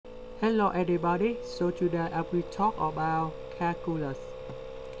Hello everybody, so today I will talk about calculus.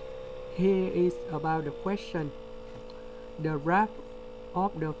 Here is about the question. The graph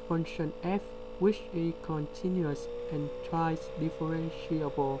of the function f which is continuous and twice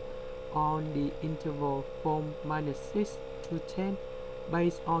differentiable on the interval from -6 to 10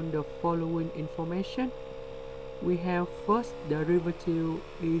 based on the following information. We have first derivative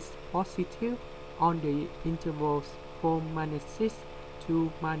is positive on the intervals from -6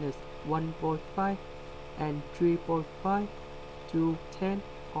 to -1.5 and 3.5 to 10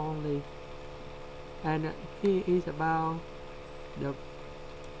 only. And here is about the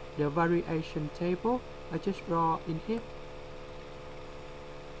variation table. I just draw in here.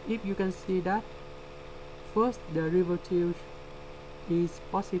 If you can see that first derivative is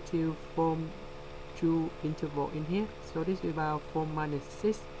positive from two interval in here, so this is about from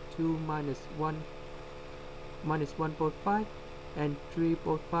 -6 to -1.5 and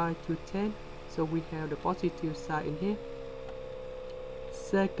 3.5 to 10, so we have the positive side in here.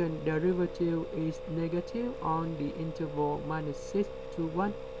 Second derivative is negative on the interval -6 to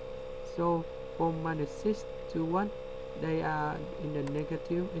 1, so from -6 to 1 they are in the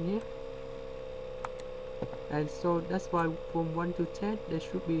negative in here, and so that's why from 1 to 10 they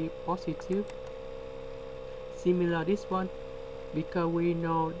should be positive. Similar this one, because we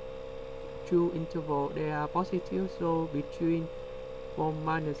know two interval they are positive, so between from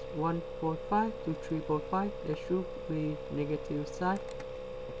 -1.5 to 3.5 there should be negative side.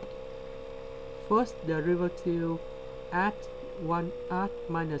 First derivative at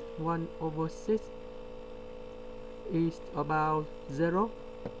 -1/6 is about 0.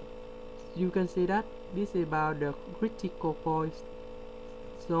 You can see that this is about the critical point,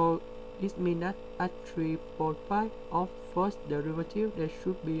 so this means that at 3.5 of first derivative there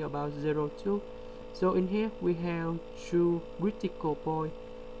should be about 0 too. So in here we have two critical point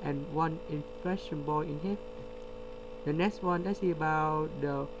and one inflection point in here. The next one is about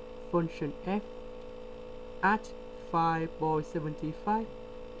the function f at 5.75.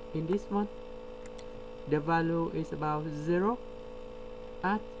 In this one the value is about 0.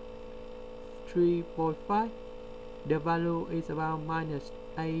 At 3.5 the value is about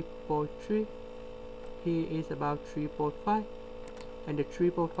 -8.3. Here is about 3.5, and the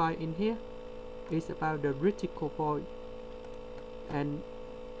 3.5 in here is about the critical point, and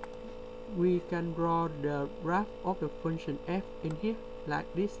we can draw the graph of the function f in here like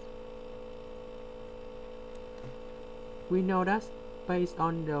this. We know that based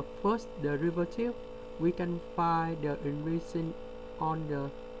on the first derivative we can find the increasing on the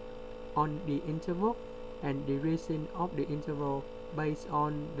interval and decreasing of the interval based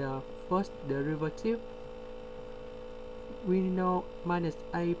on the first derivative. We know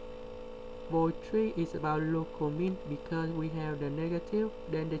 -8.3 is about local mean because we have the negative,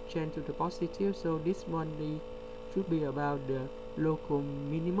 then they change to the positive, so this one should be about the local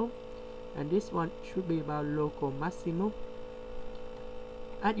minimum, and this one should be about local maximum.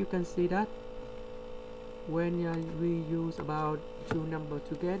 As you can see that when we use about two numbers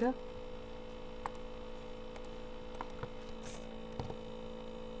together,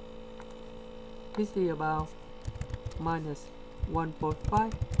 this is about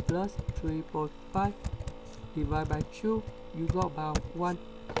 -1.5 plus 3.5 divided by 2, you got about 1.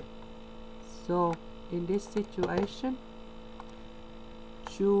 So in this situation,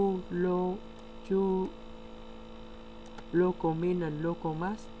 two local mean and local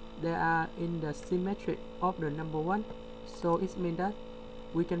mass, they are in the symmetry of the number 1, so it means that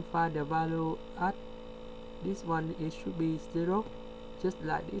we can find the value at this one. It should be 0, just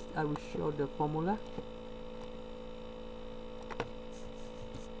like this. I will show the formula.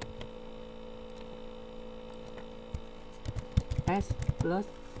 S plus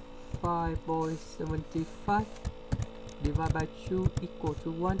 5.75 divided by 2 equal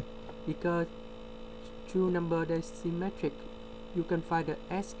to 1, because two number they symmetric. You can find the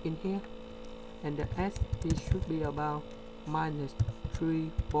s in here, and the s it should be about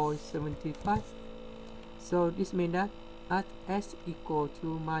 -3.75. so this means that at s equal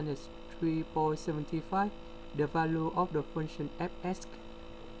to -3.75 the value of the function fs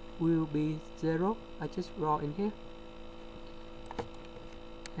will be 0. I just draw in here.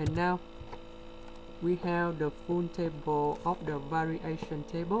 And now we have the full table of the variation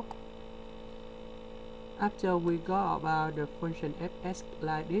table. After we got about the function fs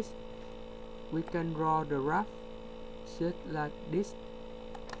like this, we can draw the graph just like this.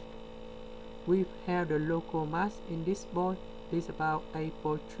 We have the local mass in this point is about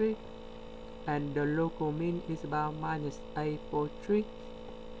 8.3, and the local mean is about -8.3,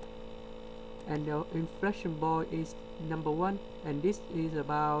 and the inflection point is number 1, and this is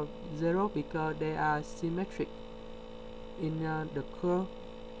about 0 because they are symmetric in the curve.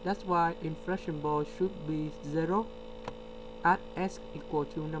 That's why inflection point should be 0 at s equal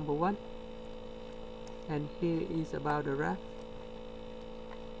to number 1. And here is about the graph.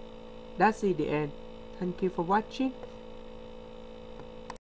 That's it, the end. Thank you for watching.